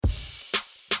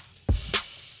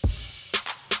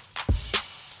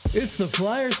It's the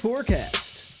Flyers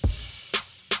Forecast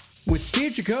with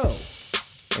Steve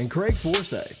Jaco and Craig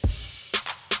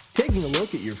Forsyth. Taking a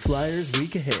look at your Flyers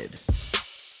week ahead.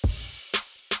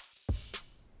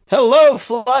 Hello,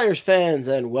 Flyers fans,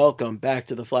 and welcome back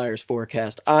to the Flyers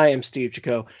Forecast. I am Steve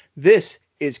Jaco. This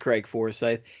is Craig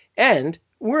Forsyth, and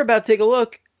we're about to take a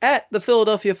look at the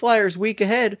Philadelphia Flyers week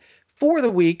ahead for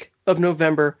the week of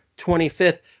November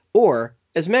 25th, or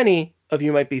as many of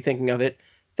you might be thinking of it,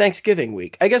 Thanksgiving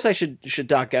week. I guess I should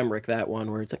Doc Emmerich that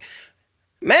one where it's like,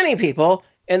 many people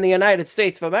in the United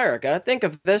States of America think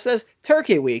of this as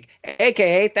Turkey Week,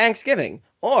 aka Thanksgiving,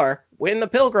 or when the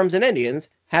Pilgrims and Indians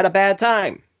had a bad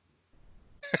time.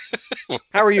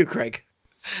 How are you, Craig?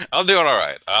 I'm doing all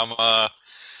right. I'm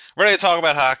ready to talk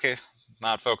about hockey.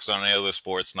 Not focused on any other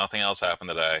sports. Nothing else happened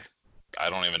today. I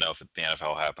don't even know if the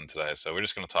NFL happened today. So we're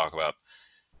just going to talk about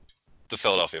the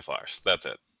Philadelphia Flyers. That's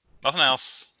it. Nothing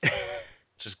else.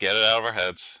 Just get it out of our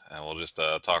heads, and we'll just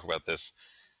talk about this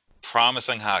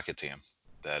promising hockey team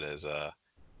that is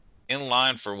in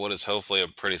line for what is hopefully a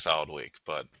pretty solid week.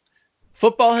 But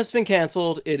football has been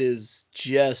canceled. It is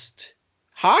just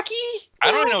hockey.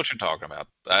 I don't even know what you're talking about.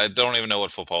 I don't even know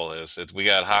what football is. We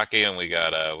got hockey and we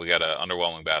got an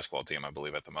underwhelming basketball team, I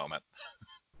believe, at the moment.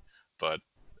 But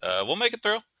we'll make it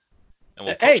through, and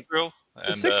we'll push through.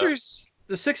 And,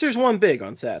 the Sixers won big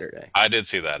on Saturday. I did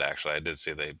see that, actually. I did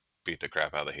see they beat the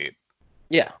crap out of the Heat.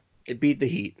 Yeah, it beat the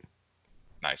Heat.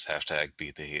 Nice hashtag,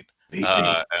 beat the Heat.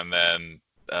 And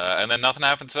then nothing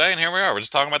happened today, and here we are. We're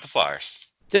just talking about the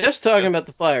Flyers. Just talking about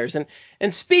the Flyers.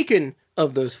 And speaking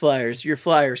of those Flyers, your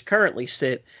Flyers currently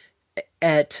sit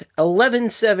at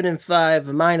 11-7-5,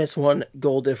 -1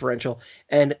 goal differential,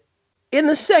 and in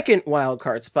the second wild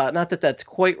card spot. Not that that's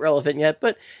quite relevant yet,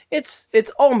 but it's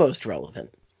almost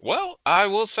relevant. Well, I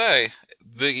will say,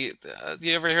 you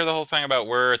ever hear the whole thing about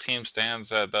where a team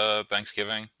stands at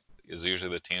Thanksgiving is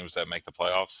usually the teams that make the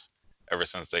playoffs? Ever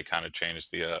since they kind of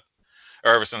changed or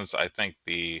ever since I think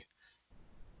the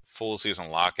full season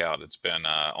lockout, it's been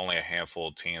only a handful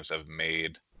of teams have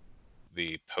made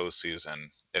the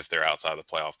postseason if they're outside the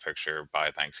playoff picture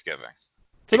by Thanksgiving.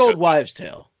 It's an old wives'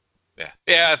 tale.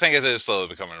 Yeah, I think it is slowly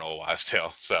becoming an old wives'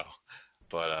 tale. So,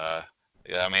 but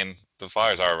yeah, I mean, the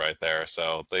Flyers are right there,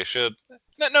 so they should.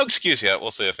 No excuse yet. We'll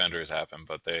see if injuries happen,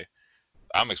 but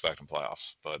I'm expecting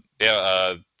playoffs. But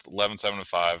yeah,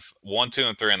 11-7-5,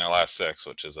 1-2-3 in their last 6,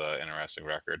 which is an interesting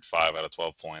record. 5 out of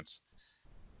 12 points.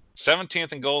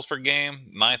 17th in goals per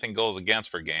game, 9th in goals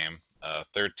against per game,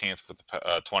 13th with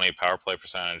the 20 power play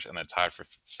percentage, and then tied for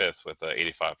 5th with the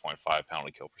 85.5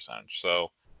 penalty kill percentage.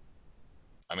 So,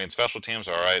 I mean, special teams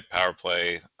are all right. Power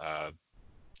play,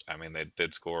 I mean, they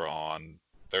did score on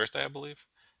Thursday, I believe.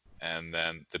 And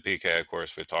then the PK, of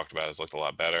course, we've talked about, has looked a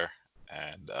lot better.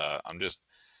 And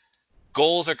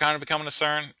goals are kind of becoming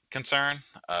a concern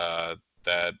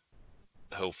that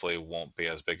hopefully won't be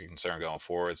as big a concern going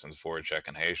forward since Voracek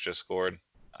and Hayes just scored.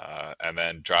 And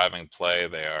then driving play,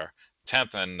 they are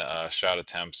 10th in shot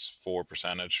attempts for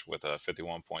percentage with a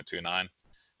 51.29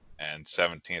 and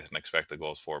 17th in expected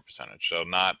goals for percentage. So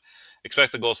not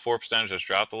expected goals for percentage has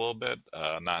dropped a little bit.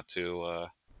 Not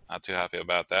too happy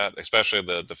about that, especially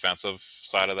the defensive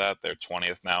side of that. They're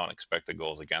 20th now in expected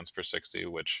goals against per 60,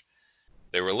 which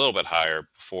they were a little bit higher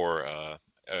before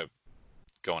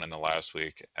going into last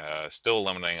week. Still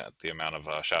limiting the amount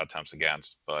of shot attempts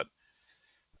against, but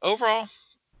overall,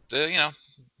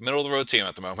 middle of the road team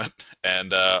at the moment,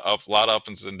 and a lot of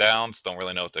ups and downs. Don't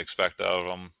really know what to expect of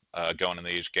them going into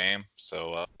each game.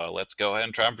 So let's go ahead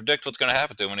and try and predict what's going to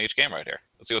happen to them in each game right here.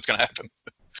 Let's see what's going to happen.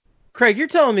 Craig, you're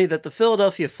telling me that the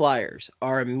Philadelphia Flyers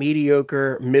are a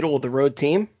mediocre, middle-of-the-road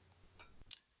team?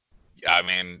 I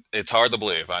mean, it's hard to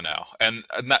believe, I know. And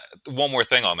one more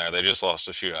thing on there, they just lost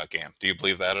a shootout game. Do you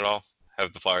believe that at all?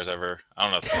 Have the Flyers ever? I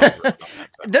don't know if the Flyers ever done that,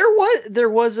 so. There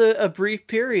was a brief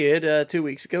period 2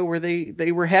 weeks ago where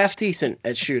they were half decent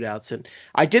at shootouts, and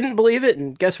I didn't believe it.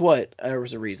 And guess what? There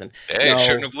was a reason. Hey,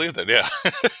 shouldn't have believed it. Yeah,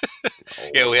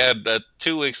 yeah. We had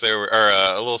 2 weeks there, or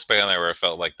a little span there where it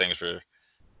felt like things were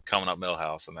coming up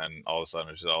Millhouse, and then all of a sudden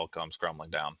it just all comes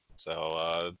crumbling down.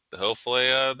 So hopefully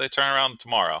they turn around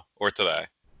tomorrow or today.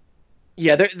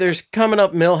 Yeah, there's coming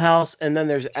up Millhouse, and then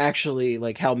there's actually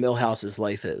like how Millhouse's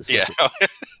life is. Yeah,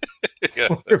 yeah,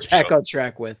 we're back on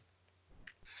track with.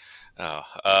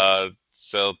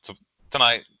 So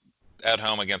tonight at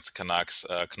home against the Canucks.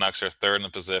 Canucks are third in the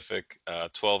Pacific,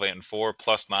 12-8-4,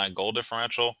 +9 goal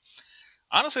differential.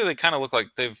 Honestly, they kind of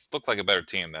they've looked like a better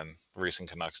team than recent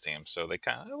Canucks teams. So they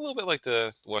kind of a little bit like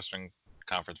the Western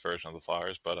Conference version of the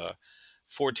Flyers, but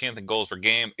 14th in goals per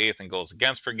game, 8th in goals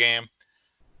against per game,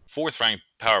 4th ranked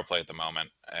power play at the moment,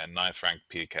 and 9th ranked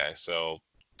PK. So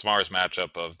tomorrow's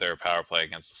matchup of their power play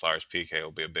against the Flyers PK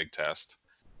will be a big test.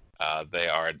 They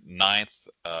are ninth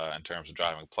in terms of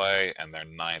driving play, and they're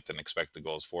ninth in expected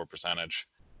goals for percentage.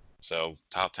 So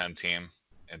top 10 team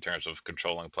in terms of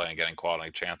controlling play and getting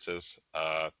quality chances.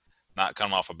 Not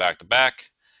coming off a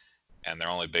back-to-back, and their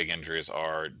only big injuries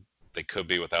are they could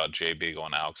be without Jay Beagle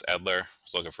and Alex Edler. I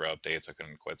was looking for updates. I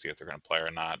couldn't quite see if they're going to play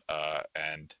or not.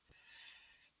 And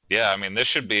yeah, I mean,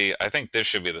 I think this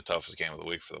should be the toughest game of the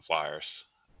week for the Flyers.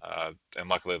 And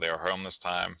luckily they were home this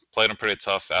time. Played them pretty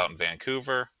tough out in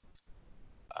Vancouver.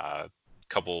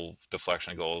 Couple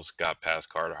deflection goals got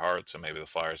past Carter Hart, so maybe the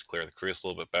Flyers clear the crease a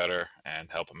little bit better and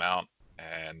help them out.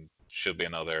 And should be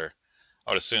another,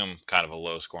 I would assume, kind of a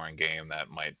low-scoring game that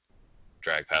might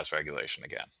drag past regulation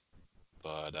again.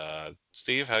 But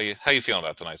Steve, how you feeling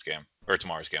about tonight's game, or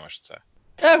tomorrow's game, I should say?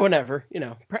 Whenever,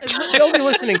 they'll be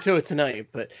listening to it tonight,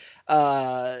 but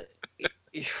I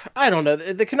don't know.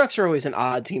 The Canucks are always an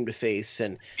odd team to face,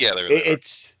 and yeah, they really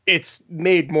it's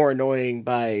made more annoying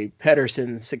by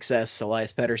Pettersson's success,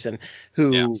 Elias Pettersson,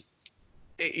 who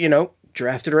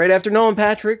drafted right after Nolan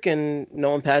Patrick, and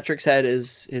Nolan Patrick's had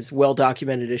his well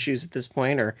documented issues at this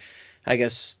point, or I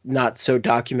guess not so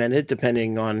documented,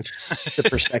 depending on the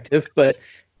perspective. But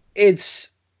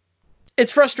it's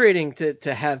frustrating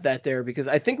to have that there, because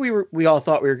I think we all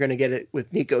thought we were going to get it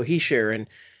with Nico Hischier, and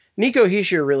Nico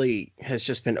Hischier really has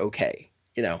just been okay.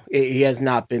 He has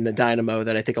not been the dynamo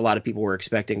that I think a lot of people were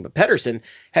expecting, but Pettersson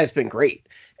has been great,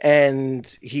 and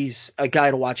he's a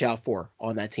guy to watch out for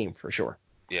on that team for sure.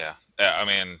 Yeah. I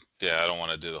mean, I don't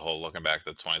want to do the whole looking back at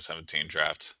the 2017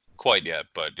 draft quite yet,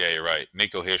 but yeah, you're right.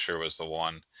 Nico Hischier was the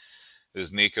one. It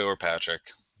was Nico or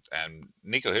Patrick, and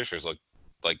Nico Hischier's looked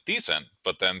like decent,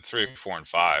 but then 3, 4, and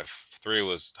 5. 3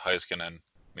 was Heiskanen,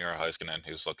 Miro Heiskanen,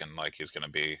 who's looking like he's going to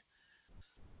be,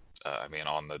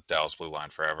 on the Dallas Blue Line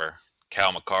forever.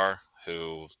 Cal McCarr,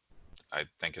 who I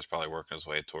think is probably working his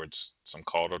way towards some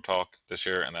Calder talk this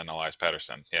year, and then Elias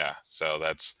Pettersson. Yeah, so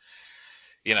that's,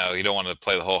 you don't want to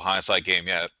play the whole hindsight game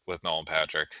yet with Nolan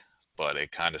Patrick, but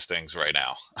it kind of stings right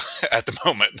now at the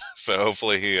moment. So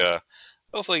hopefully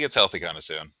he gets healthy kind of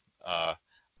soon. The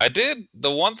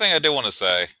one thing I did want to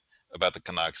say about the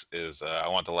Canucks is I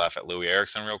want to laugh at Louis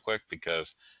Eriksson real quick,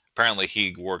 because apparently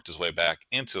he worked his way back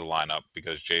into the lineup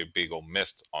because Jay Beagle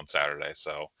missed on Saturday.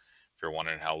 So if you're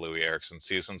wondering how Louis Eriksson's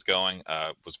season's going,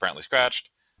 was apparently scratched,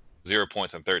 0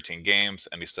 points in 13 games,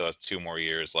 and he still has 2 more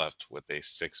years left with a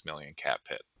 $6 million cap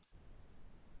hit.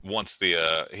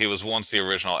 He was once the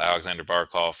original Alexander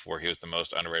Barkov, where he was the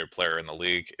most underrated player in the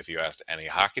league if you asked any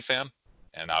hockey fan,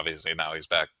 and obviously now he's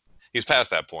back. He's past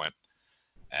that point,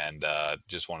 and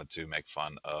just wanted to make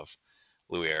fun of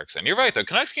Louis Eriksson. You're right, though.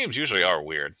 Canucks games usually are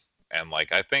weird, and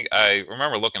I think I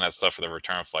remember looking at stuff for the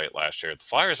return flight last year. The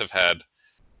Flyers have had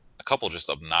a couple just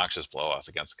obnoxious blowouts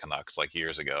against the Canucks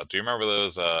years ago. Do you remember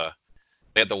those? They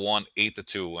had the one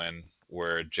 8-2 win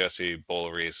where Jesse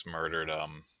Boulerice murdered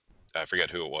I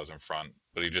forget who it was in front,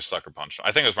 but he just sucker punched him.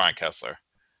 I think it was Ryan Kessler.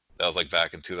 That was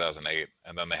back in 2008,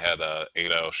 and then they had a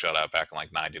 8-0 shutout back in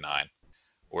 '99.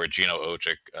 Where Gino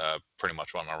Ojic pretty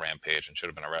much went on a rampage and should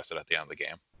have been arrested at the end of the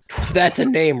game. That's a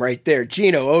name right there,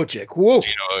 Gino Ojic. Whoa.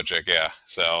 Gino Ojic, yeah.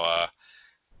 So,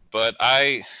 but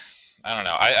I don't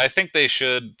know. I think they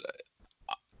should.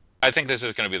 I think this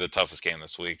is going to be the toughest game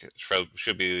this week. It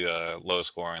should be low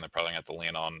scoring. They're probably going to have to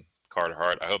lean on Carter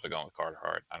Hart. I hope they're going with Carter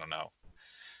Hart. I don't know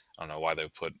why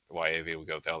AV would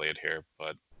go with Elliott here,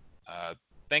 but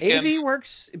thinking AV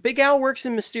works. Big Al works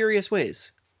in mysterious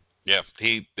ways. Yeah,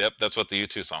 that's what the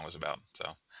U2 song was about. So,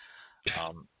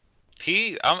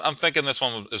 I'm thinking this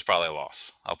one is probably a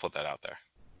loss. I'll put that out there,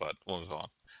 but we'll move on.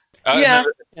 Yeah,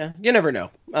 you never know.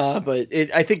 But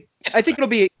I think it'll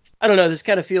be. I don't know. This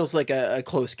kind of feels like a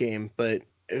close game, but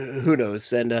who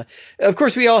knows? And of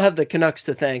course, we all have the Canucks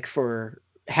to thank for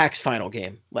Hack's final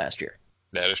game last year.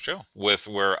 That is true. With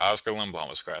where Oscar Lindblom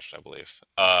was scratched, I believe.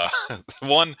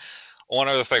 One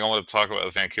other thing I want to talk about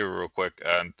with Vancouver real quick,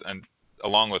 and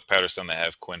along with Pettersson, they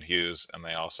have Quinn Hughes, and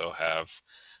they also have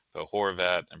Bo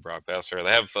Horvat and Brock Besser.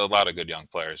 They have a lot of good young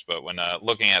players, but when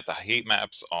looking at the heat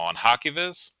maps on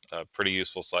HockeyViz, a pretty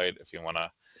useful site if you want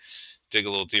to dig a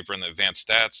little deeper in the advanced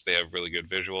stats, they have really good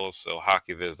visuals, so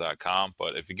hockeyviz.com.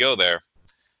 But if you go there,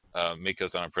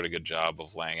 Miko's done a pretty good job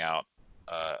of laying out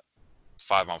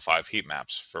 5-on-5 heat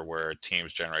maps for where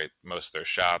teams generate most of their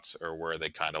shots or where they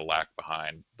kind of lag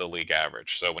behind the league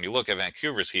average. So when you look at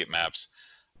Vancouver's heat maps,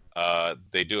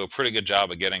 they do a pretty good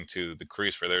job of getting to the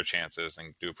crease for their chances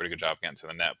and do a pretty good job getting to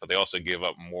the net, but they also give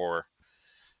up more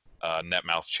net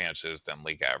mouth chances than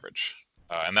league average.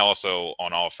 And also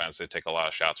on offense, they take a lot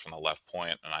of shots from the left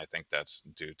point, and I think that's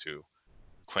due to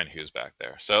Quinn Hughes back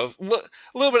there. So a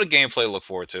little bit of gameplay to look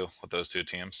forward to with those two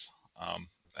teams.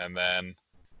 And then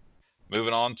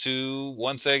moving on to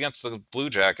Wednesday against the Blue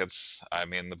Jackets. I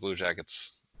mean, the Blue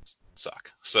Jackets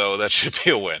suck, so that should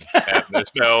be a win. And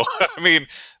there's no,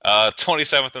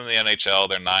 27th in the NHL.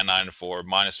 They're 9-9-4,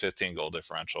 minus 15 goal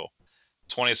differential.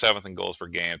 27th in goals per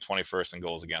game, 21st in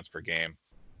goals against per game.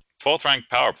 12th ranked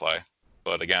power play,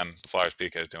 but again, the Flyers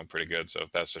PK is doing pretty good. So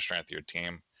if that's the strength of your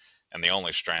team, and the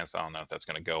only strength, I don't know if that's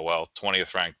going to go well.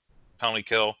 20th ranked penalty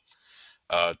kill,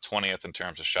 20th in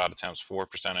terms of shot attempts for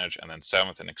percentage, and then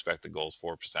 7th in expected goals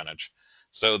for percentage.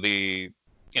 So they're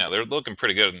looking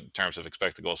pretty good in terms of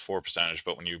expected goals for percentage,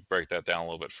 but when you break that down a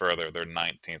little bit further, they're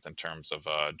 19th in terms of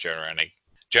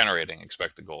generating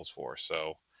expected goals for.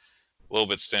 So a little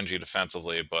bit stingy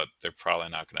defensively, but they're probably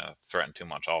not going to threaten too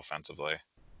much offensively.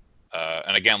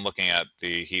 And again, looking at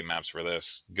the heat maps for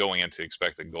this, going into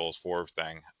expected goals for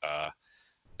thing,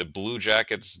 the Blue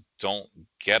Jackets don't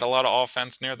get a lot of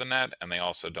offense near the net, and they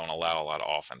also don't allow a lot of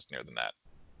offense near the net.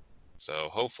 So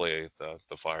hopefully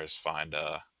the Flyers find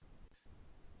a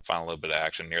little bit of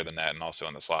action near the net and also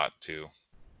in the slot too.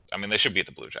 I mean, they should beat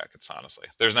the Blue Jackets, honestly.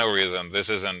 There's no reason. This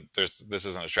isn't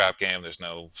a trap game. There's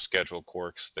no schedule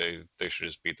quirks. They should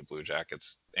just beat the Blue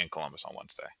Jackets in Columbus on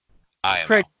Wednesday.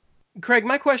 Craig,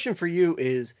 my question for you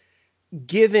is,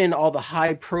 given all the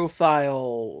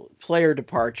high-profile player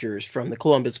departures from the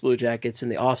Columbus Blue Jackets in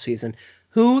the offseason,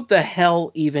 who the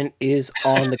hell even is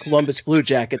on the Columbus Blue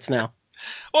Jackets now?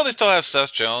 Well, they still have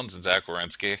Seth Jones and Zach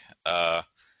Werenski.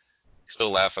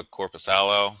 Still laugh at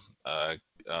Korpisalo.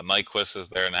 Nyquist is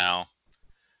there now.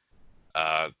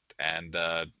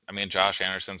 Josh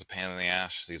Anderson's a pain in the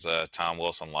ass. He's a Tom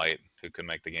Wilson light who could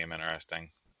make the game interesting.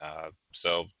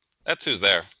 So that's who's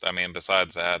there. I mean,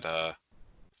 besides that,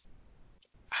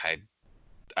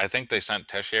 I think they sent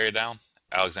Texier down.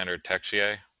 Alexander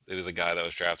Texier. He was a guy that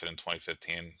was drafted in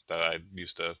 2015 that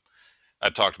I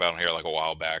talked about him here like a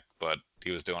while back, but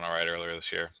he was doing all right earlier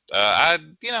this year.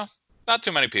 Not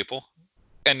too many people,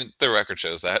 and the record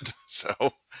shows that. So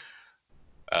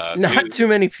not too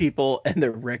many people, and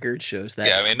the record shows that.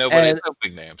 Yeah, I mean, no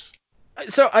big names.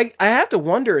 So I have to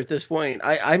wonder at this point.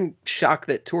 I'm shocked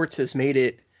that Torts has made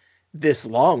it this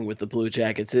long with the Blue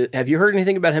Jackets. Have you heard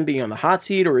anything about him being on the hot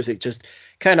seat, or is it just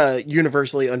kind of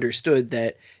universally understood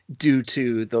that due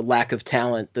to the lack of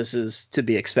talent, this is to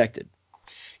be expected?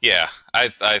 Yeah,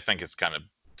 I think it's kind of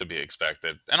to be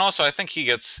expected. And also, I think he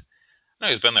gets, I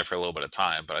know he's been there for a little bit of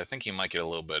time, but I think he might get a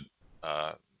little bit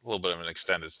of an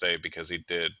extended stay because he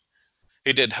did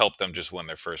help them just win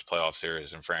their first playoff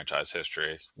series in franchise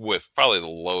history with probably the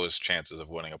lowest chances of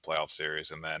winning a playoff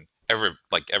series. And then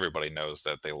everybody knows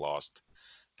that they lost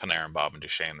Panarin, Bob, and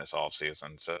Duchesne this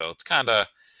offseason. So it's kind of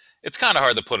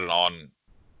hard to put it on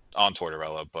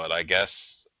Tortorella, but I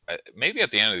guess maybe at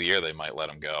the end of the year they might let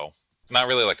him go. Not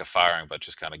really like a firing, but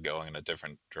just kind of going in a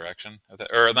different direction.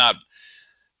 Or not,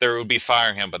 there would be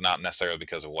firing him, but not necessarily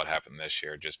because of what happened this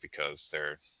year, just because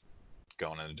they're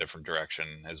going in a different direction.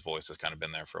 His voice has kind of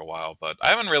been there for a while, but I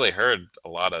haven't really heard a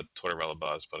lot of Tortorella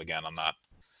buzz. But again, I'm not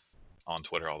on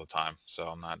Twitter all the time, so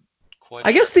I'm not quite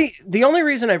sure. Guess the only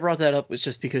reason I brought that up was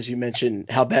just because you mentioned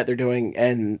how bad they're doing,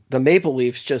 and the Maple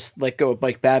Leafs just let go of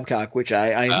Mike Babcock, which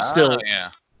I'm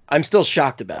still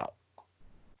shocked about.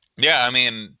 Yeah, I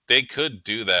mean, they could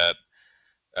do that.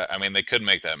 They could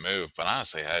make that move, but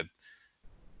honestly,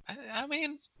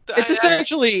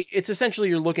 it's essentially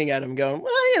you're looking at him going,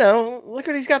 well, look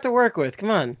what he's got to work with.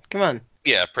 Come on.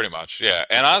 Yeah, pretty much. Yeah,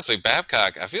 and honestly,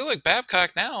 Babcock, I feel like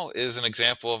Babcock now is an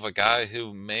example of a guy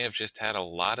who may have just had a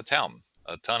lot of talent,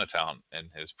 a ton of talent in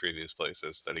his previous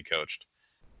places that he coached.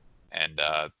 And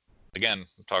again,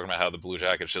 I'm talking about how the Blue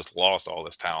Jackets just lost all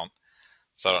this talent.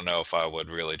 So I don't know if I would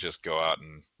really just go out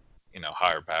and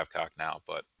hire Babcock now.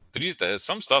 But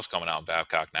some stuff's coming out in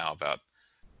Babcock now about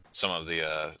some of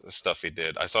the stuff he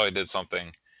did. I saw he did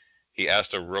something. He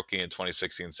asked a rookie in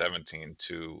 2016-17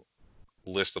 to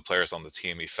list the players on the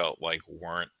team he felt like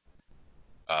weren't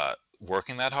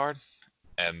working that hard.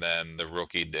 And then the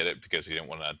rookie did it because he didn't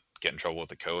want to get in trouble with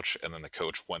the coach. And then the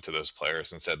coach went to those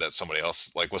players and said that somebody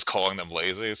else was calling them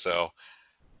lazy. So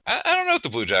I don't know if the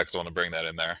Blue Jackets want to bring that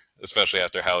in there, especially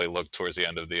after how he looked towards the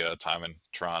end of the time in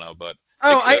Toronto. But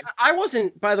I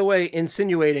wasn't, by the way,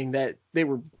 insinuating that they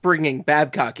were bringing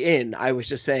Babcock in. I was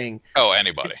just saying. Oh,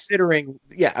 anybody. Considering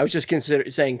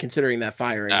that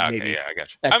firing. Okay, maybe yeah, I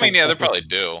got you. I mean, yeah, they probably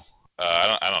do.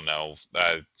 I don't know.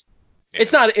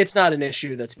 It's not an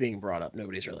issue that's being brought up.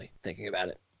 Nobody's really thinking about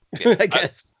it. Yeah, I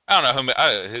guess. I don't know.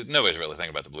 Nobody's really thinking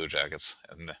about the Blue Jackets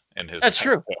in his. That's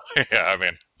true. Yeah, I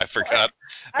mean, I forgot.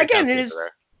 Again,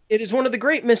 It is one of the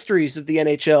great mysteries of the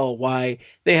NHL why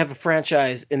they have a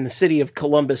franchise in the city of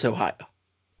Columbus, Ohio.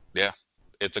 Yeah,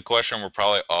 it's a question we're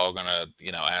probably all gonna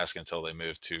ask until they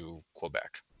move to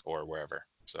Quebec or wherever.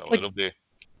 So Like it'll be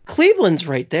Cleveland's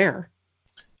right there.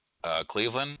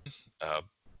 Cleveland. Uh,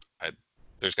 I,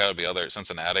 there's got to be other.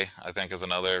 Cincinnati, I think, is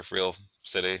another real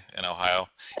city in Ohio.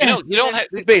 You don't have.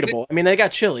 Debatable. I mean, they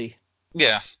got Chile.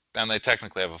 Yeah, and they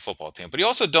technically have a football team, but you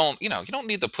also don't. You don't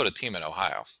need to put a team in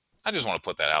Ohio. I just want to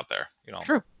put that out there.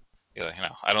 True. Yeah,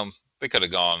 I don't. They could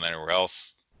have gone anywhere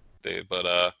else.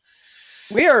 But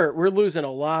We're losing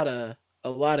a lot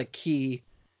of key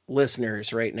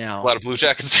listeners right a now. lot of Blue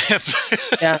Jackets fans.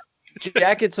 Yeah,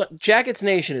 Jackets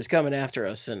Nation is coming after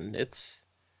us, and it's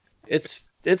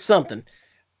something.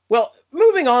 Well,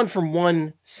 moving on from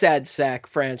one sad sack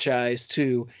franchise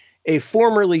to a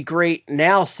formerly great,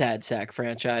 now sad sack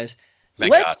franchise,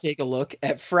 Thank let's God. take a look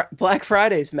at Black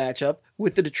Friday's matchup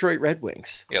with the Detroit Red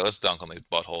Wings. Yeah, let's dunk on these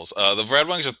buttholes. The Red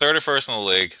Wings are 31st in the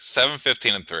league,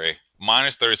 7-15-3,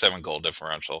 minus 37 goal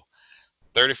differential,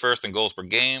 31st in goals per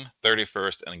game,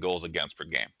 31st in goals against per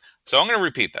game. So I'm going to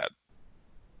repeat that.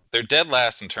 They're dead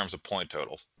last in terms of point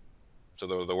total. So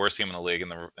they're the worst team in the league in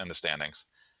the standings.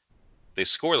 They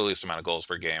score the least amount of goals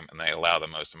per game, and they allow the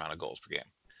most amount of goals per game.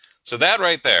 So that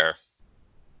right there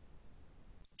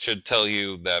should tell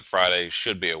you that Friday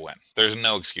should be a win. There's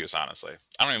no excuse, honestly.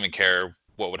 I don't even care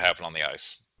what would happen on the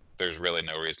ice. There's really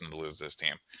no reason to lose this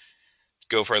team.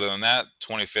 Go further than that,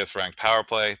 25th ranked power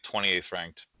play, 28th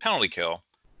ranked penalty kill,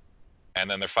 and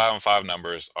then their 5-on-5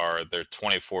 numbers are their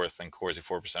 24th in Corsi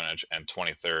for percentage and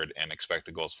 23rd in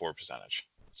expected goals for percentage.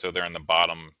 So they're in the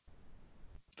bottom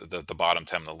bottom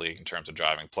 10 in the league in terms of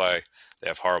driving play. They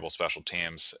have horrible special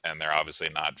teams, and they're obviously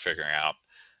not figuring out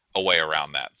a way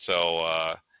around that.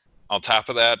 So on top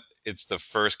of that, it's the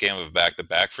first game of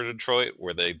back-to-back for Detroit,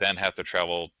 where they then have to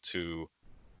travel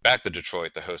back to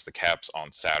Detroit to host the Caps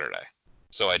on Saturday.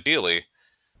 So ideally,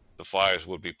 the Flyers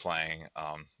would be playing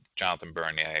Jonathan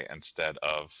Bernier instead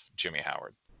of Jimmy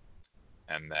Howard.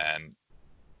 And then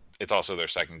it's also their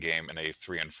second game in a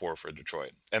 3-4 for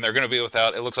Detroit. And they're going to be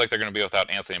without, it looks like they're going to be without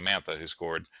Anthony Mantha, who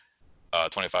scored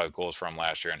 25 goals for him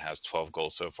last year and has 12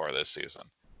 goals so far this season.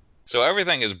 So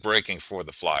everything is breaking for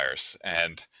the Flyers.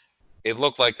 And it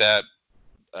looked like that.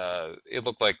 It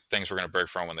looked like things were going to break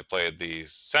for them when they played the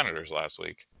Senators last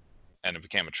week, and it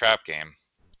became a trap game.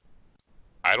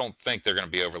 I don't think they're going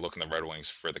to be overlooking the Red Wings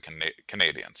for the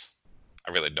Canadiens.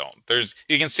 I really don't.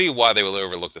 You can see why they will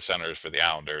overlook the Senators for the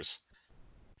Islanders.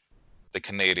 The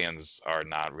Canadiens are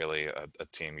not really a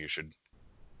team you should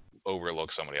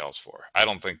overlook somebody else for. I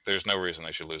don't think there's no reason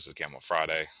they should lose this game on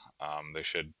Friday. They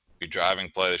should be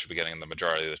driving play. They should be getting the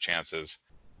majority of the chances.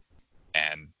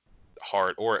 And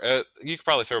Hart, or you could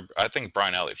probably throw. I think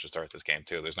Brian Elliott should start this game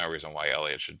too. There's no reason why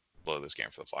Elliott should blow this game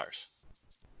for the Flyers.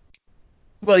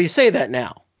 Well, you say that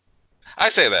now. I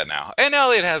say that now, and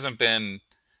Elliott hasn't been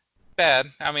bad.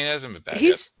 I mean, it hasn't been bad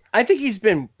yet. I think he's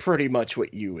been pretty much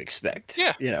what you expect.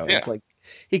 Yeah. It's like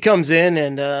he comes in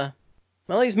and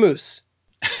well, he's Moose.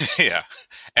 Yeah,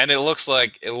 and it looks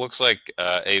like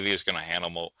AV is going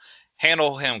to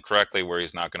handle him correctly, where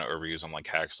he's not going to overuse him like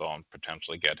Hacksaw and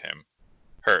potentially get him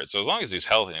hurt. So as long as he's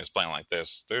healthy and he's playing like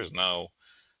this, there's no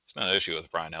issue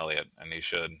with Brian Elliott, and he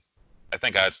should. I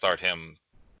think I'd start him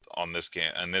in this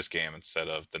game instead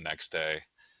of the next day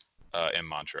in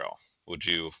Montreal. Would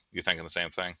you thinking the same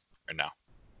thing or no?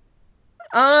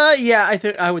 Yeah,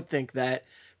 I would think that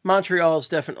Montreal's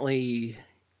definitely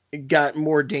got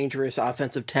more dangerous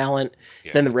offensive talent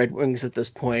than the Red Wings at this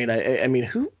point. I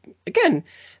mean,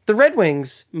 the Red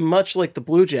Wings, much like the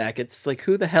Blue Jackets, like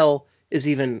who the hell is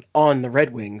even on the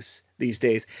Red Wings these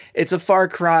days? It's a far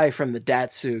cry from the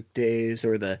Datsuk days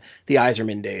or the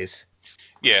Yzerman days.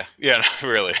 Yeah, it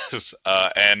really is.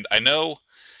 And I know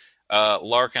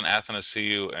Larkin,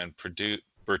 Athanasiou, and Tyler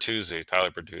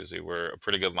Bertuzzi were a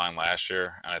pretty good line last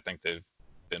year, and I think they've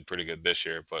been pretty good this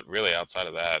year. But really, outside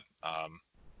of that, I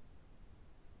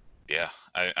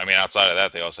mean, outside of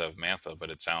that, they also have Mantha, but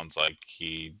it sounds like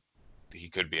he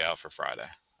could be out for Friday.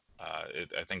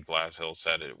 I think Blashill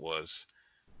said it was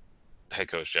head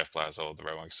coach Jeff Blashill of the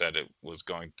Red Wings said he was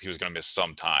going to miss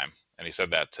some time, and he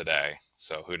said that today.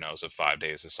 So who knows if 5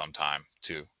 days is some time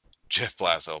to Jeff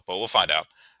Blashill, but we'll find out.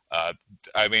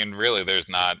 I mean, really, there's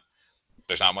not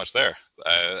much there.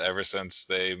 Ever since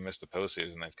they missed the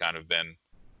postseason, they've kind of been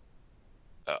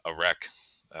a wreck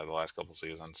the last couple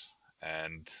seasons,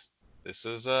 and this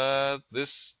is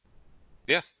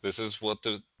what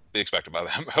to be expected by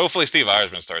them. Hopefully, Steve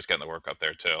Yzerman starts getting the work up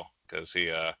there too, because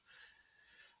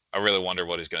I really wonder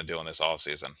what he's going to do in this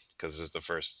offseason, because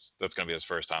that's going to be his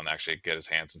first time to actually get his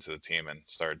hands into the team and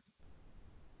start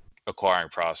acquiring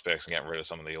prospects and getting rid of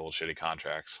some of the old shitty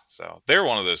contracts. So they're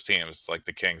one of those teams like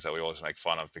the Kings that we always make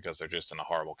fun of because they're just in a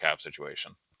horrible cap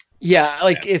situation. Yeah,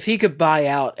 like And if he could buy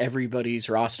out everybody's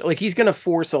roster, like he's gonna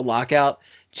force a lockout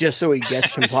just so he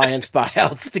gets compliance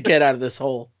buyouts to get out of this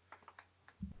hole.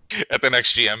 at the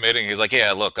next GM meeting, he's like,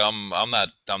 "Yeah, look, I'm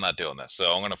not doing this.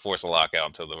 So I'm going to force a lockout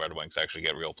until the Red Wings actually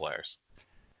get real players."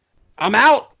 I'm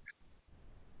out.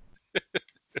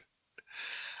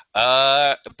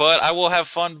 But I will have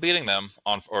fun beating them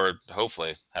or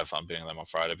hopefully have fun beating them on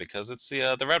Friday because it's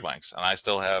the Red Wings, and I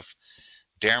still have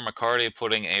Darren McCarty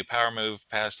putting a power move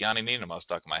past Yanni Niinimaa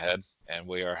stuck in my head, and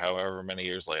we are however many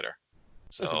years later.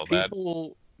 So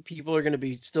Listen, people are going to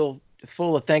be still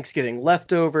full of Thanksgiving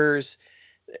leftovers.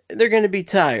 They're going to be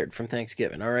tired from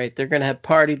Thanksgiving, all right? They're going to have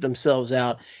partied themselves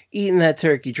out, eating that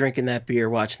turkey, drinking that beer,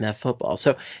 watching that football.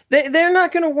 So they're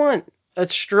not going to want a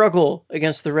struggle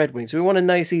against the Red Wings. We want a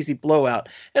nice, easy blowout.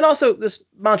 And also, this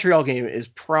Montreal game is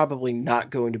probably not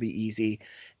going to be easy.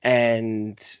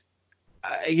 And,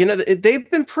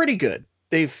 they've been pretty good.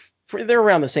 They're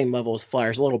around the same level as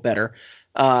Flyers, a little better.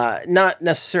 Not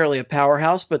necessarily a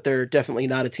powerhouse, but they're definitely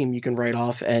not a team you can write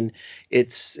off. And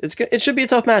it should be a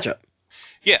tough matchup.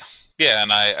 Yeah,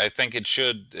 and I think it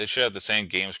should have the same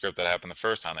game script that happened the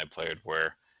first time they played,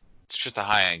 where it's just a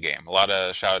high-end game. A lot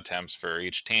of shot attempts for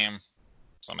each team,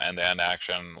 some end-to-end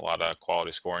action, a lot of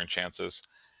quality scoring chances.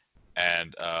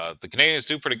 And the Canadians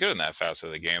do pretty good in that facet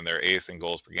of the game. They're 8th in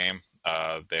goals per game.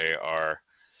 They are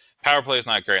power play is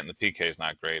not great, and the PK is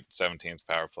not great. 17th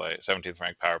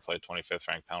ranked power play, 25th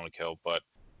ranked penalty kill, but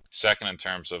second in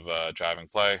terms of driving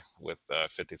play with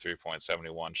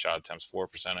 53.71 shot attempts for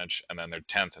percentage, and then they're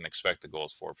 10th in expected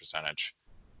goals for percentage.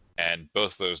 And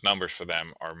both of those numbers for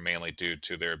them are mainly due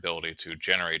to their ability to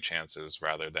generate chances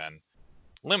rather than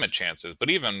limit chances. But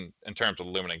even in terms of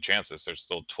limiting chances, they're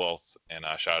still 12th in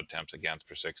shot attempts against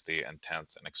per 60 and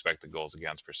 10th in expected goals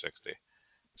against per 60.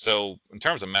 So in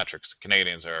terms of metrics, the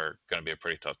Canadians are going to be a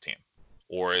pretty tough team.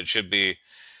 Or it should be,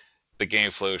 the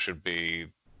game flow should be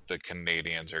the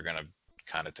Canadians are going to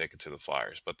kind of take it to the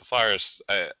Flyers. But the Flyers,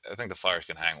 I think the Flyers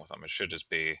can hang with them. It should just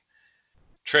be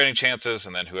trading chances,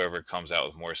 and then whoever comes out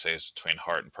with more saves between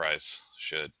Hart and Price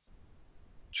should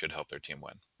help their team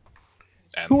win.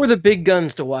 And who are the big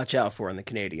guns to watch out for in the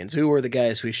Canadians? Who are the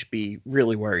guys we should be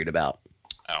really worried about?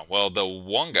 Oh, well, the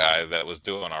one guy that was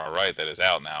doing all right that is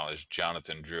out now is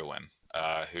Jonathan Drouin,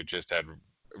 who just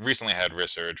recently had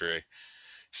wrist surgery.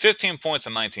 15 points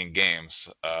in 19 games,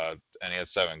 and he had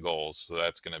 7 goals, so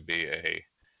that's going to be a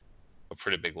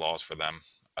pretty big loss for them.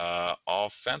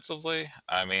 Offensively,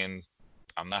 I mean,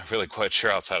 I'm not really quite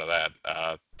sure outside of that.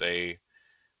 I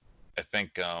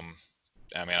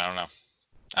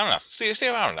don't know. Steve,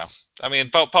 I don't know. I mean,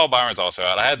 Paul Byron's also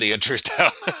out. I had the injuries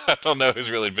down. I don't know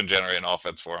who's really been generating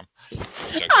offense for him.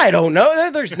 I don't know.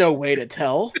 There's no way to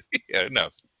tell. Yeah, who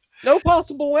knows? No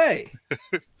possible way.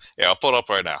 Yeah, I'll pull it up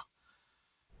right now.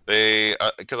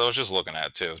 Because I was just looking at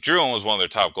it too. Drouin was one of their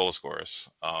top goal scorers.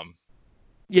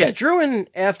 Yeah, Drouin,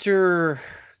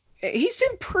 he's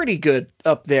been pretty good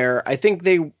up there. I think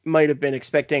they might have been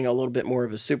expecting a little bit more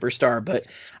of a superstar, but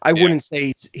I wouldn't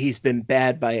say he's been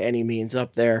bad by any means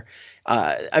up there.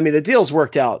 The deal's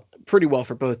worked out pretty well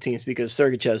for both teams because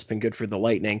Sergachev's been good for the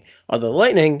Lightning. Although the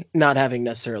Lightning not having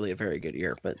necessarily a very good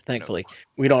year, but thankfully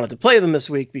we don't have to play them this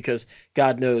week because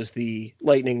God knows the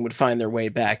Lightning would find their way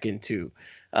back into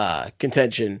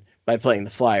contention by playing the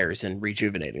Flyers and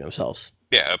rejuvenating themselves.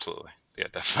 Yeah, absolutely. Yeah,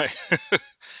 definitely.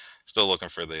 Still looking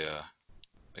for the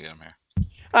get him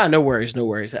here. No worries.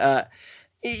 And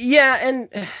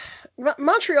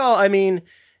Montreal,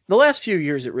 the last few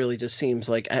years, it really just seems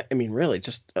like,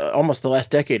 almost the last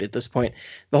decade at this point,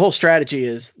 the whole strategy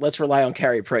is let's rely on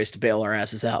Carey Price to bail our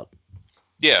asses out.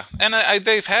 Yeah, and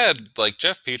they've had, like,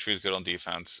 Jeff Petry's good on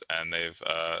defense, and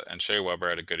and Shea Weber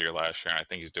had a good year last year, and I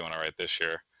think he's doing all right this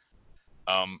year.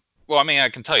 I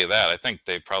can tell you that. I think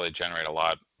they probably generate a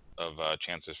lot of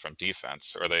chances from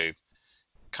defense, or they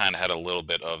kind of had a little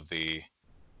bit of the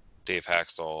Dave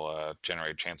Haxtell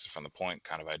generate chances from the point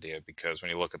kind of idea, because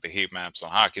when you look at the heat maps on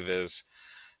HockeyViz,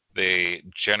 they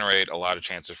generate a lot of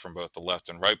chances from both the left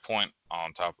and right point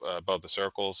on top above the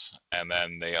circles, and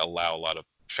then they allow a lot of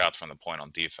shots from the point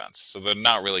on defense. So they're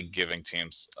not really giving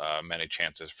teams many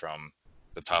chances from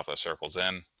the top of the circles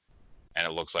in, and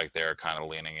it looks like they're kind of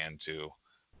leaning into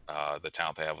the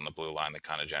talent they have on the blue line that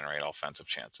kind of generate offensive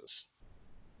chances.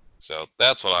 So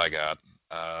that's what I got.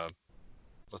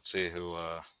 Let's see who.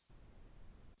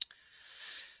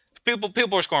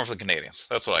 People are scoring for the Canadians.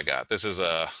 That's what I got. This is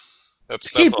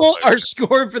people are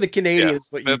scoring for the Canadians.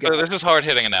 Yeah, this is hard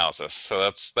hitting analysis. So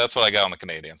that's what I got on the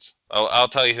Canadians. I'll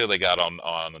tell you who they got on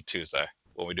Tuesday.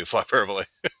 when we do Flyperbole.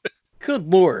 Good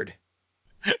Lord.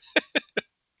 I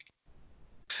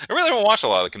really haven't watched a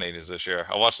lot of the Canadians this year.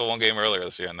 I watched the one game earlier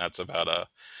this year, and that's about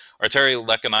Arteri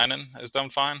Lehkonen has done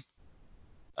fine.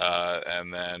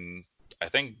 And then I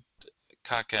think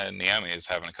Kotkaniemi is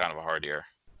having kind of a hard year.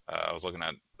 I was looking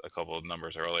at a couple of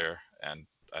numbers earlier, and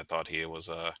I thought he was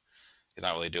he's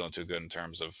not really doing too good in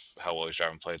terms of how well he's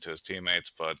driving play to his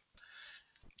teammates. But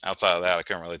outside of that, I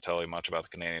couldn't really tell you much about the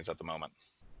Canadians at the moment.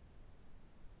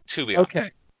 To be honest.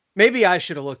 Okay. Maybe I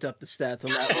should have looked up the stats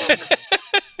on that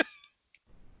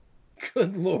one.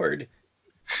 Good Lord.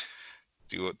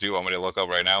 Do you want me to look up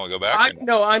right now and go back?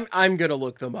 No, I'm gonna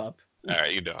look them up. All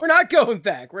right, you don't. We're not going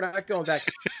back.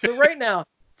 So right now,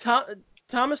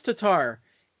 Thomas Tatar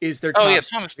is their top. Oh yeah,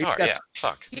 Thomas Tatar. Yeah,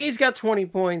 fuck. He's got 20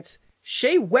 points.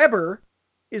 Shea Weber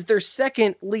is their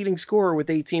second leading scorer with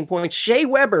 18 points. Shea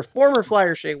Weber, former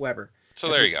Flyer Shea Weber. So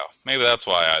there you go. Maybe that's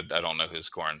why I don't know who's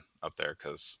scoring up there,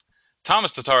 because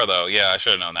Thomas Tatar, though, yeah, I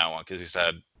should have known that one because he's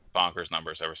had bonkers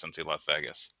numbers ever since he left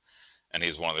Vegas, and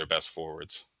he's one of their best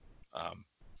forwards.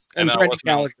 And Brendan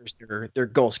Gallagher's their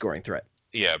goal scoring threat.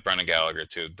 Yeah, Brendan Gallagher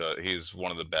too. He's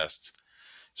one of the best.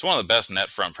 It's one of the best net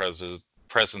front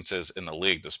presences in the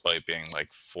league, despite being like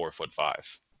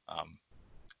 4'5".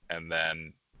 And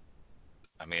then,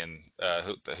 I mean,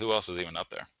 who else is even up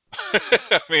there?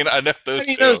 I mean, I know those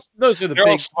two. Those are the they're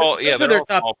big. All small, yeah, they're all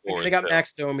top. small forwards. They got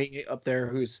Max Domi up there,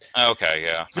 who's okay.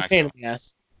 Yeah, a pain in the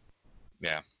ass.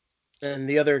 Yeah. And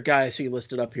the other guy I see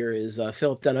listed up here is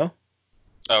Philip Deneau.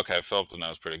 Okay, Philip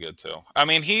Deneau is pretty good too. I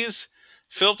mean,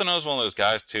 Philip Deneau is one of those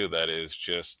guys too that is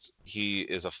just he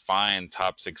is a fine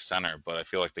top six center, but I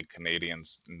feel like the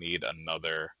Canadians need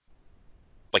another.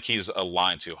 Like he's a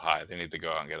line too high. They need to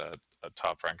go out and get a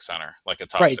top ranked center, like a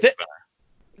top six center.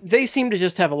 They seem to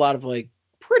just have a lot of like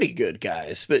pretty good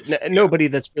guys, but nobody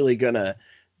that's really gonna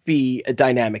be a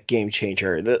dynamic game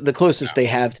changer. The closest they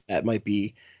have to that might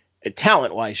be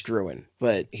talent wise Drouin,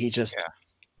 but he just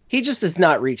has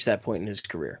not reached that point in his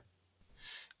career.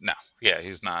 No,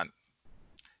 he's not.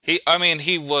 He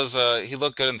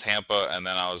looked good in Tampa, and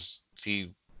then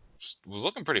he was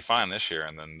looking pretty fine this year,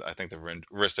 and then I think the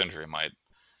wrist injury might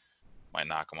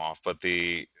knock him off. But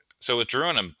so with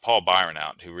Drouin and Paul Byron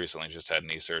out, who recently just had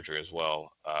knee surgery as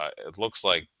well, it looks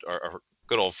like our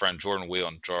good old friend Jordan Wheel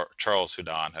and Charles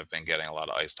Hudon have been getting a lot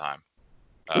of ice time.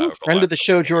 Friend of the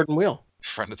show, Jordan Wheel.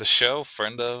 Friend of the show,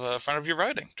 friend of your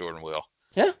writing, Jordan Wheel.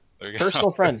 Yeah,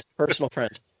 personal friend.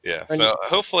 Yeah, friend so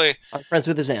hopefully I'm friends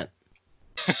with his aunt.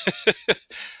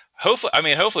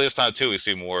 Hopefully this time too we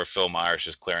see more of Phil Myers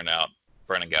just clearing out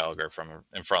Brendan Gallagher from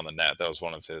in front of the net. That was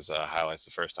one of his highlights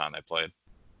the first time they played.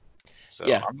 So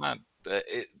yeah. I'm not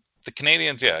the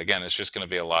Canadians. Yeah, again, it's just going to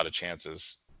be a lot of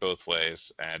chances both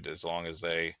ways, and as long as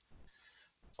they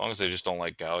just don't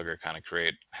let Gallagher kind of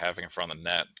create havoc in front of the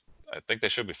net, I think they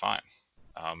should be fine.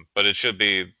 But it should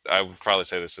be. I would probably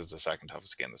say this is the second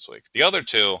toughest game this week. The other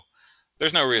two,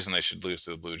 there's no reason they should lose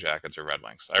to the Blue Jackets or Red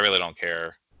Wings. I really don't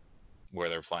care where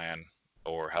they're playing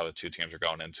or how the two teams are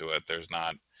going into it. There's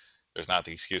not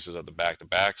the excuses of the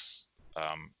back-to-backs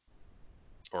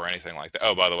or anything like that.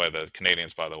 Oh, by the way, the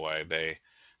Canadians, they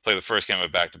play the first game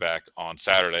of back-to-back on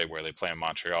Saturday where they play in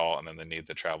Montreal, and then they need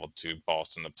to travel to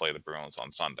Boston to play the Bruins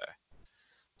on Sunday.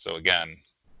 So again,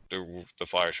 the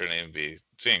Flyers shouldn't even be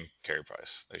seeing Carey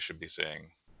Price. They should be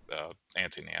seeing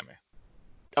Antti Niemi.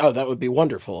 Oh, that would be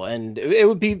wonderful. And it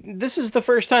would be, this is the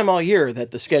first time all year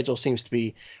that the schedule seems to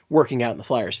be working out in the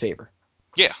Flyers' favor.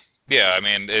 Yeah. Yeah. I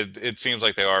mean, it seems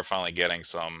like they are finally getting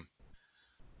some,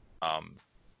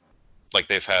 like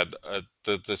they've had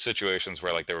the situations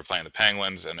where like they were playing the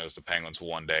Penguins and it was the Penguins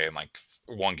one day and like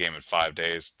one game in 5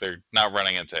 days. They're not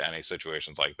running into any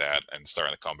situations like that and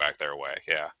starting to come back their way.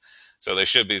 Yeah. So they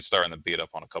should be starting to beat up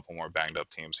on a couple more banged up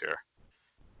teams here.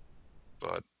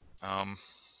 But,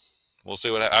 we'll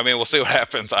see what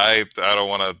happens. I don't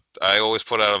want to. I always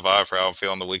put out a vibe for how I'm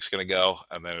feeling the week's going to go,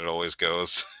 and then it always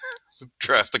goes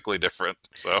drastically different.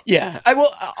 So yeah, I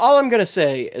will. All I'm going to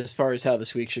say as far as how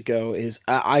this week should go is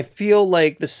I feel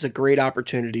like this is a great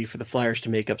opportunity for the Flyers to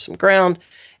make up some ground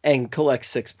and collect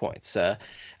 6 points.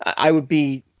 I would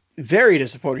be very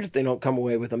disappointed if they don't come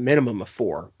away with a minimum of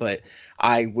 4, but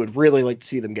I would really like to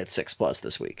see them get 6+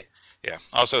 this week. Yeah.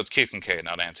 Also, it's Keith Kinkaid,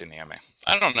 not Antti Niemi.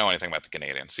 I don't know anything about the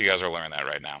Canadians. So you guys are learning that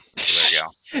right now. So there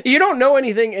you go. You don't know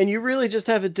anything, and you really just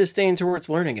have a disdain towards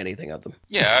learning anything of them.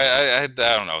 Yeah, I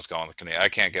don't know what's going on with the Canadians. I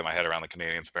can't get my head around the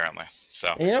Canadians, apparently. So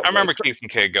I remember Keith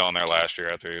Kinkaid going there last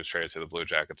year after he was traded to the Blue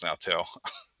Jackets now, too.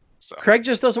 So Craig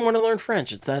just doesn't want to learn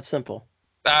French. It's that simple.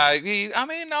 I'll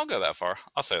go that far.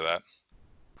 I'll say that.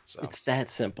 So it's that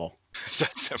simple. It's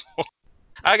that simple.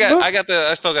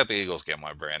 I still got the Eagles game in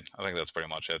my brain. I think that's pretty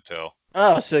much it too.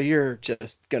 Oh, so you're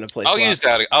just gonna play. I'll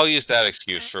use that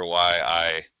excuse for why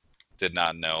I did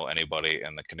not know anybody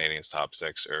in the Canadians top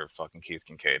 6 or fucking Keith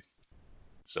Kincaid.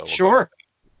 So sure.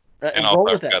 And I'll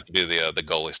forgot to do the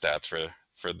goalie stats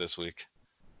for this week.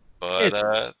 But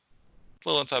a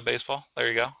little inside baseball. There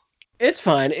you go. It's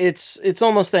fine. It's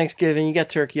almost Thanksgiving. You got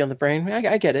turkey on the brain.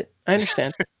 I get it. I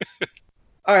understand.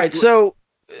 All right. So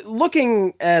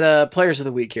looking at players of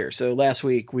the week here. So last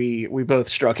week we both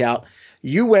struck out.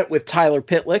 You went with Tyler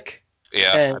Pitlick.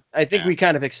 Yeah. And I think we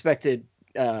kind of expected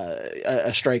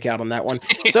a strikeout on that one.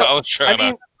 So I was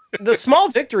trying the small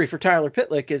victory for Tyler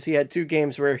Pitlick is he had 2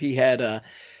 games where he had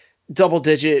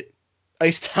double-digit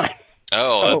ice time.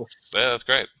 Oh, that's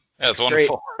great. Yeah, that's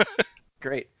wonderful.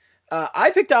 Great.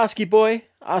 I picked Oski Boy,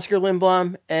 Oscar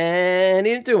Lindblom, and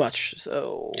he didn't do much.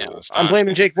 So I'm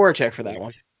blaming Jake Voracek for that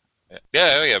one.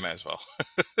 Yeah, may as well.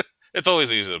 It's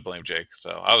always easy to blame Jake,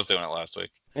 so I was doing it last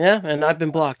week. Yeah, and I've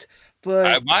been blocked.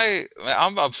 But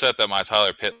I'm upset that my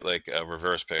Tyler Pitlick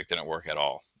reverse pick didn't work at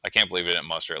all. I can't believe it didn't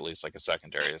muster at least like a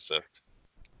secondary assist.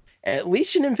 At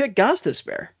least you didn't pick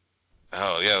Gostisbehere.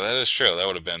 Oh yeah, that is true.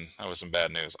 That was some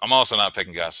bad news. I'm also not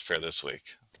picking Gostisbehere this week.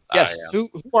 Yes. Who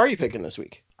are you picking this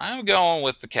week? I'm going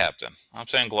with the captain. I'm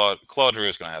saying Claude Giroux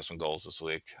is going to have some goals this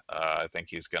week. I think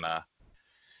he's going to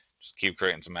just keep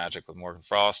creating some magic with Morgan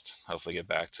Frost. Hopefully get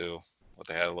back to what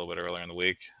they had a little bit earlier in the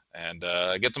week and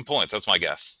get some points. That's my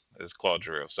guess, is Claude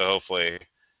Giroux. So hopefully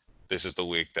this is the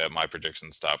week that my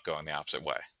predictions stop going the opposite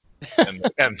way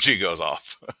and G goes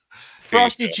off.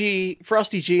 Frosty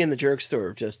G and the Jerk Store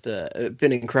have just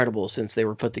been incredible since they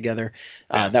were put together.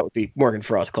 That would be Morgan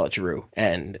Frost, Claude Giroux,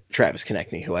 and Travis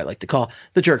Konechny, who I like to call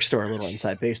the Jerk Store. A little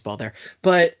inside baseball there,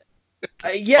 but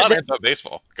a lot of inside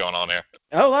baseball going on here.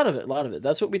 Oh, a lot of it.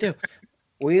 That's what we do.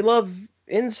 We love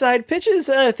inside pitches,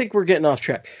 and I think we're getting off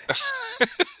track.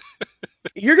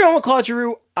 You're going with Claude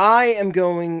Giroux. I am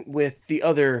going with the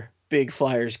other big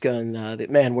Flyers gun, the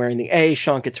man wearing the A,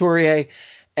 Sean Couturier,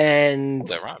 and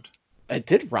that rhymed. It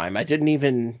did rhyme.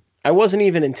 I wasn't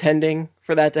even intending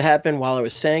for that to happen while I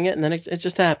was saying it, and then it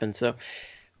just happened. So,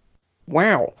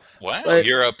 wow. Wow, but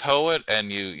you're a poet,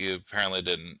 and you apparently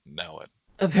didn't know it.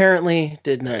 Apparently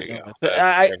did not know it. But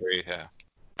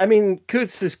I mean,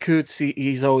 Coots is Coots.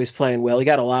 He's always playing well. He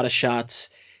got a lot of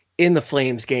shots in the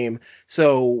Flames game.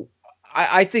 So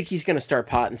I think he's going to start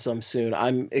potting some soon.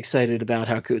 I'm excited about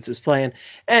how Coots is playing,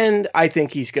 and I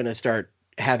think he's going to start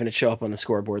having it show up on the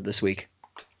scoreboard this week.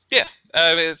 Yeah,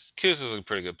 I mean, Coots is a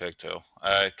pretty good pick too,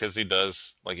 because he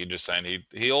does, like you just saying,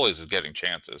 he always is getting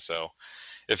chances. So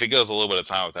if he goes a little bit of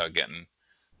time without getting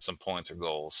some points or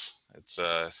goals, it's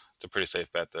a pretty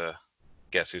safe bet to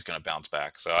guess he's going to bounce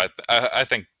back. So I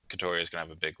think Couturier is going to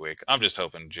have a big week. I'm just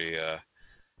hoping G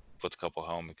puts a couple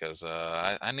home because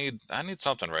I need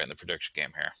something right in the prediction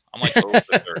game here. I'm like 30.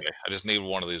 I just need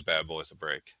one of these bad boys to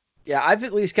break. Yeah, I've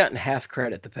at least gotten half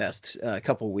credit the past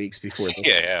couple weeks before this.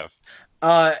 Yeah,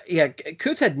 yeah.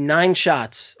 Coots had 9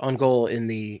 shots on goal in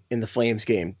the Flames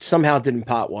game. Somehow didn't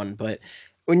pot one, but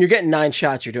when you're getting 9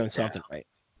 shots, you're doing something right.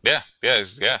 Yeah.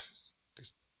 He's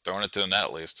throwing it to the net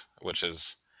at least, which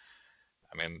is,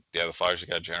 I mean, the Flyers have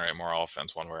got to generate more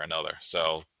offense one way or another.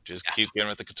 So just keep getting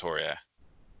with the Couturier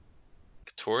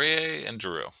and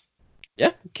Giroux.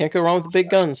 Yeah, can't go wrong with the big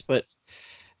guns, but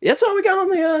that's all we got on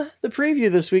the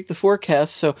preview this week, the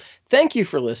forecast. So thank you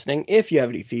for listening. If you have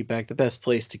any feedback, the best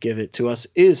place to give it to us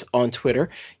is on Twitter.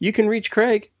 You can reach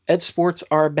Craig at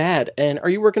SportsAreBad. And are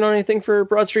you working on anything for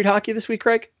Broad Street Hockey this week,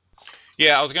 Craig?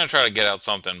 Yeah, I was going to try to get out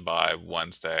something by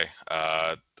Wednesday.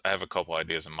 I have a couple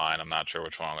ideas in mind. I'm not sure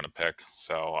which one I'm going to pick.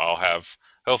 So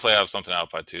hopefully have something out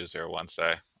by Tuesday or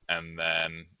Wednesday. And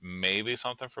then maybe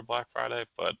something for Black Friday,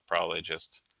 but probably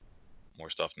just more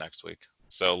stuff next week.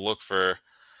 So look for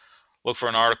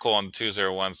an article on Tuesday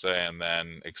or Wednesday, and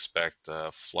then expect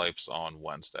Flipes on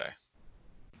Wednesday.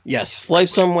 Yes,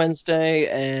 Flipes on Wednesday,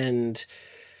 and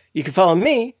you can follow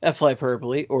me at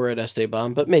Flyperbole or at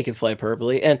Esteban, but make it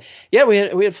Flyperbole. And yeah, we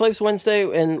had Flipes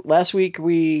Wednesday, and last week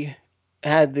we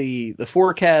had the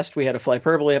forecast. We had a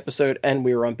Flyperbole episode, and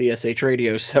we were on BSH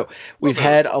Radio, so we've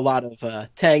had a lot of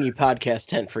tangy podcast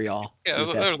tent for y'all. Yeah,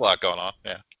 there's a lot going on.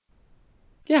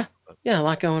 Yeah, a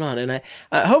lot going on, and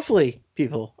I hopefully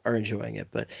people are enjoying it.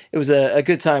 But it was a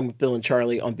good time with Bill and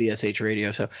Charlie on BSH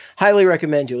Radio, so highly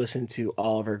recommend you listen to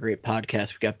all of our great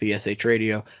podcasts. We've got BSH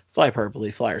Radio,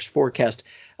 Flyperbole, Flyers Forecast,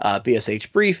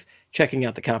 BSH Brief, checking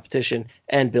out the competition,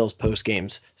 and Bill's post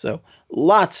games. So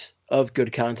lots of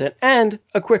good content, and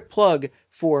a quick plug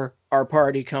for our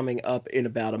party coming up in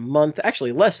about a month,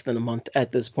 actually less than a month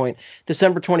at this point,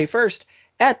 December 21st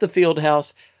at the Field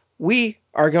House. We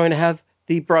are going to have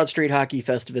the Broad Street Hockey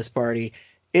Festivus party.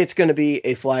 It's going to be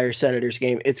a Flyers Senators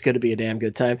game. It's going to be a damn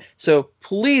good time. So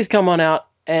please come on out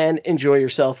and enjoy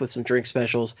yourself with some drink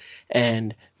specials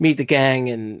and meet the gang.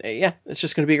 And yeah, it's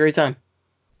just going to be a great time.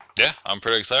 Yeah, I'm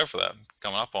pretty excited for that.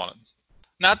 Coming up on it.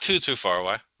 Not too far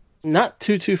away. Not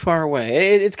too far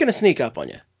away. It's going to sneak up on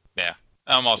you. Yeah.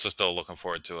 I'm also still looking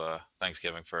forward to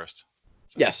Thanksgiving first.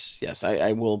 So. Yes,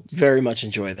 I will very much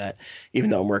enjoy that, even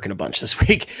though I'm working a bunch this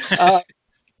week.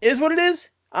 Is what it is.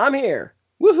 I'm here.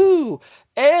 Woohoo!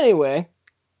 Anyway,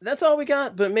 that's all we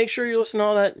got. But make sure you listen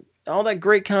to all that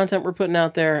great content we're putting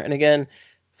out there. And again,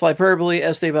 Flyperbole,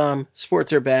 Esteban,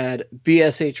 Sports Are Bad,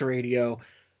 BSH Radio,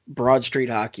 Broad Street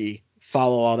Hockey.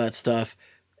 Follow all that stuff.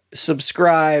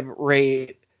 Subscribe,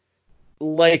 rate,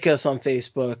 like us on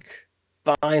Facebook.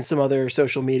 Find some other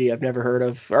social media I've never heard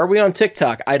of. Are we on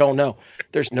TikTok? I don't know.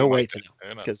 There's no way to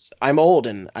know because I'm old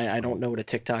and I don't know what a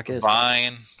TikTok is.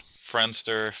 Vine,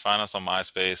 Friendster, find us on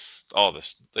MySpace. All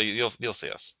this, you'll see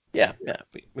us. Yeah.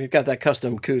 We've got that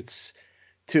custom Coots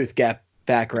tooth gap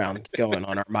background going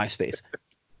on our MySpace.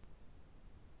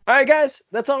 All right, guys,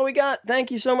 that's all we got.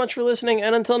 Thank you so much for listening,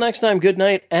 and until next time, good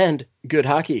night and good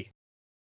hockey.